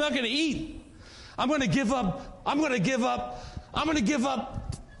this. I'm not going to eat. I'm going to give up. I'm going to give up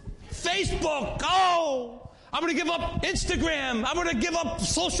Facebook. Oh, I'm going to give up Instagram. I'm going to give up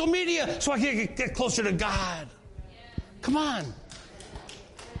social media so I can get closer to God. Come on.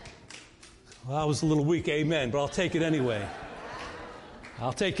 Well, I was a little weak, amen, but I'll take it anyway.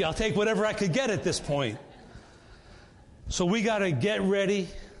 I'll take whatever I could get at this point. So we got to get ready,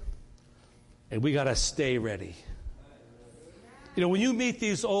 and we got to stay ready. When you meet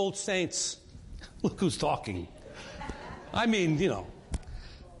these old saints, look who's talking. I mean,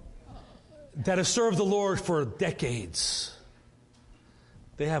 that have served the Lord for decades.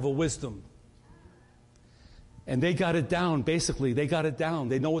 They have a wisdom. And they got it down, basically. They got it down.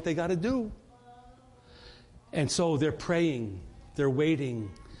 They know what they got to do. And so they're praying, they're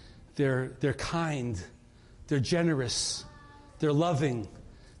waiting, they're kind, they're generous, they're loving.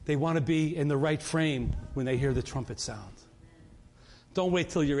 They want to be in the right frame when they hear the trumpet sound. Don't wait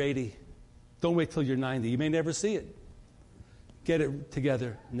till you're 80. Don't wait till you're 90. You may never see it. Get it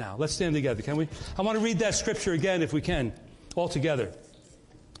together now. Let's stand together, can we? I want to read that scripture again if we can, all together.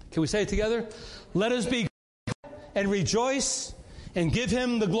 Can we say it together? Let us be glad and rejoice and give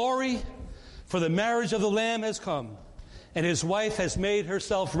him the glory, for the marriage of the Lamb has come, and his wife has made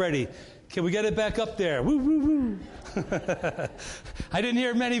herself ready. Can we get it back up there? Woo, woo, woo. I didn't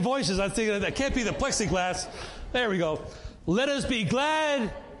hear many voices. I think that can't be the plexiglass. There we go. Let us be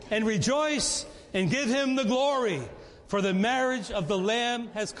glad and rejoice and give him the glory, for the marriage of the Lamb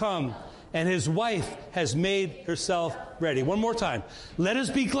has come, and his wife has made herself ready. One more time. Let us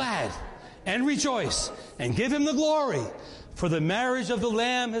be glad and rejoice and give him the glory, for the marriage of the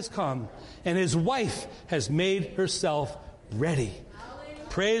Lamb has come, and his wife has made herself ready.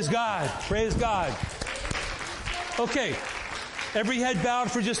 Praise God. Praise God. Okay. Every head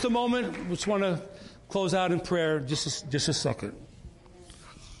bowed for just a moment. We just want to close out in prayer just a second.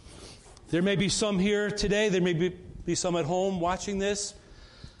 There may be some here today, there may be some at home watching this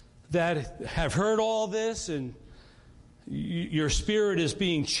that have heard all this, and your spirit is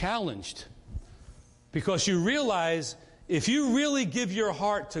being challenged because you realize if you really give your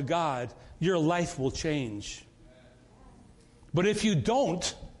heart to God, your life will change. But if you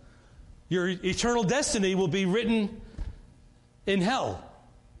don't, your eternal destiny will be written in hell.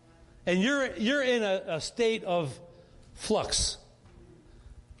 And you're in a state of flux.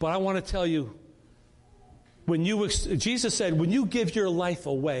 But I want to tell you, Jesus said, when you give your life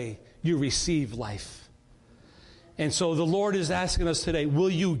away, you receive life. And so the Lord is asking us today, will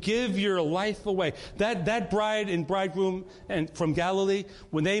you give your life away? That bride and bridegroom from Galilee,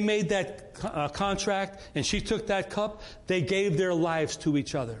 when they made that contract and she took that cup, they gave their lives to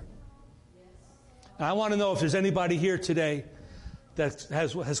each other. And I want to know if there's anybody here today that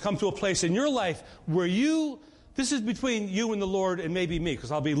has come to a place in your life where this is between you and the Lord and maybe me,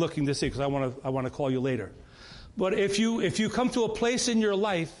 because I'll be looking to see, because I want to call you later. But if you come to a place in your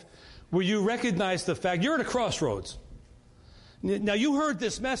life where you recognize the fact you're at a crossroads. Now you heard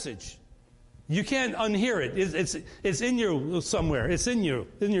this message. You can't unhear it. It's in you somewhere. It's in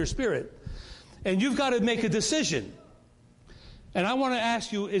your spirit. And you've got to make a decision. And I want to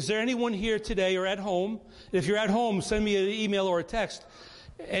ask you, is there anyone here today or at home? If you're at home, send me an email or a text.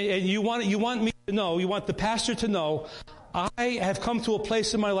 And you want me to know, you want the pastor to know, I have come to a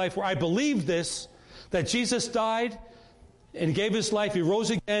place in my life where I believe this, that Jesus died and gave his life. He rose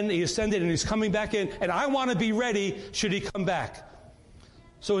again, he ascended, and he's coming back in. And I want to be ready should he come back.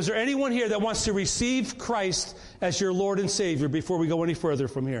 So is there anyone here that wants to receive Christ as your Lord and Savior before we go any further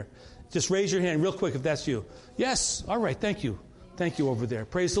from here? Just raise your hand real quick if that's you. Yes. All right. Thank you. Thank you over there.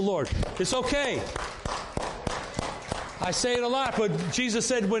 Praise the Lord. It's okay. I say it a lot, but Jesus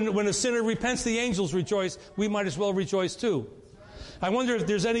said when a sinner repents, the angels rejoice. We might as well rejoice too. I wonder if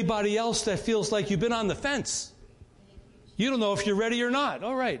there's anybody else that feels like you've been on the fence. You don't know if you're ready or not.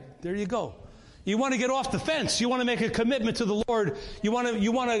 All right, there you go. You want to get off the fence. You want to make a commitment to the Lord. You want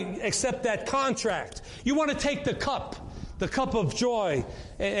to accept that contract. You want to take the cup of joy,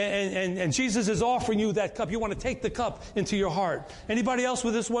 and Jesus is offering you that cup. You want to take the cup into your heart. Anybody else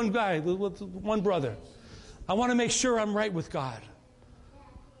with this one guy, with one brother? I want to make sure I'm right with God.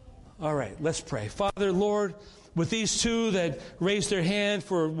 All right, let's pray. Father, Lord, with these two that raised their hand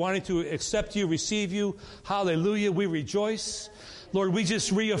for wanting to accept you, receive you, hallelujah, we rejoice. Lord, we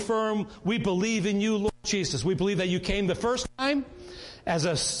just reaffirm we believe in you, Lord Jesus. We believe that you came the first time as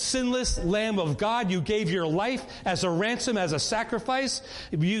a sinless Lamb of God. You gave your life as a ransom, as a sacrifice.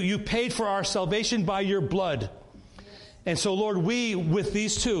 You paid for our salvation by your blood. And so, Lord, we, with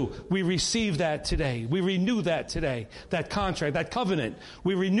these two, we receive that today. We renew that today, that contract, that covenant.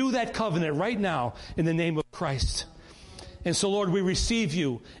 We renew that covenant right now in the name of Christ. And so, Lord, we receive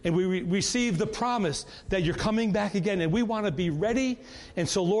you, and we receive the promise that you're coming back again, and we want to be ready. And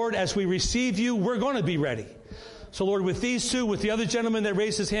so, Lord, as we receive you, we're going to be ready. So, Lord, with these two, with the other gentleman that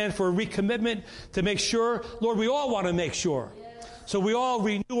raised his hand for a recommitment to make sure, Lord, we all want to make sure. So we all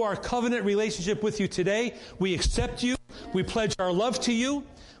renew our covenant relationship with you today. We accept you. We pledge our love to you.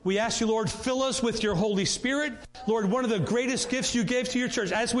 We ask you, Lord, fill us with your Holy Spirit. Lord, one of the greatest gifts you gave to your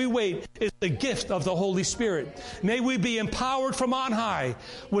church as we wait is the gift of the Holy Spirit. May we be empowered from on high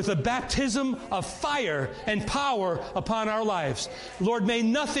with a baptism of fire and power upon our lives. Lord, may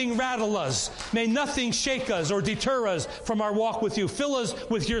nothing rattle us. May nothing shake us or deter us from our walk with you. Fill us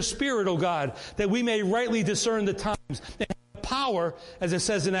with your Spirit, O God, that we may rightly discern the times and have power, as it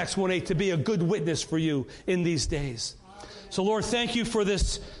says in Acts 1:8, to be a good witness for you in these days. So, Lord, thank you for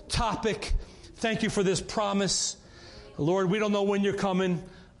this topic. Thank you for this promise. Lord, we don't know when you're coming.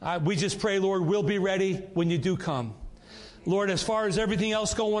 We just pray, Lord, we'll be ready when you do come. Lord, as far as everything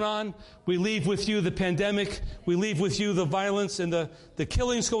else going on, we leave with you the pandemic. We leave with you the violence and the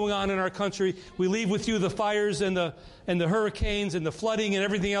killings going on in our country. We leave with you the fires and the hurricanes and the flooding and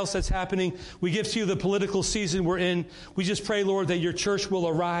everything else that's happening. We give to you the political season we're in. We just pray, Lord, that your church will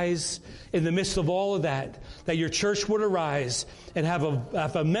arise in the midst of all of that your church would arise and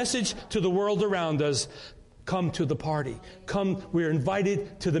have a message to the world around us. Come to the party. Come, we're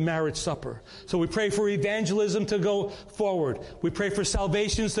invited to the marriage supper. So we pray for evangelism to go forward. We pray for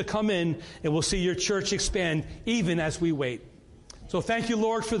salvations to come in, and we'll see your church expand even as we wait. So thank you,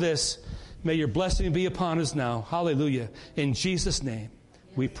 Lord, for this. May your blessing be upon us now. Hallelujah. In Jesus' name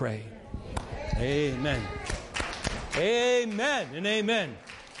we pray. Amen. Amen and amen.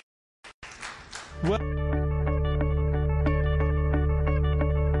 Well,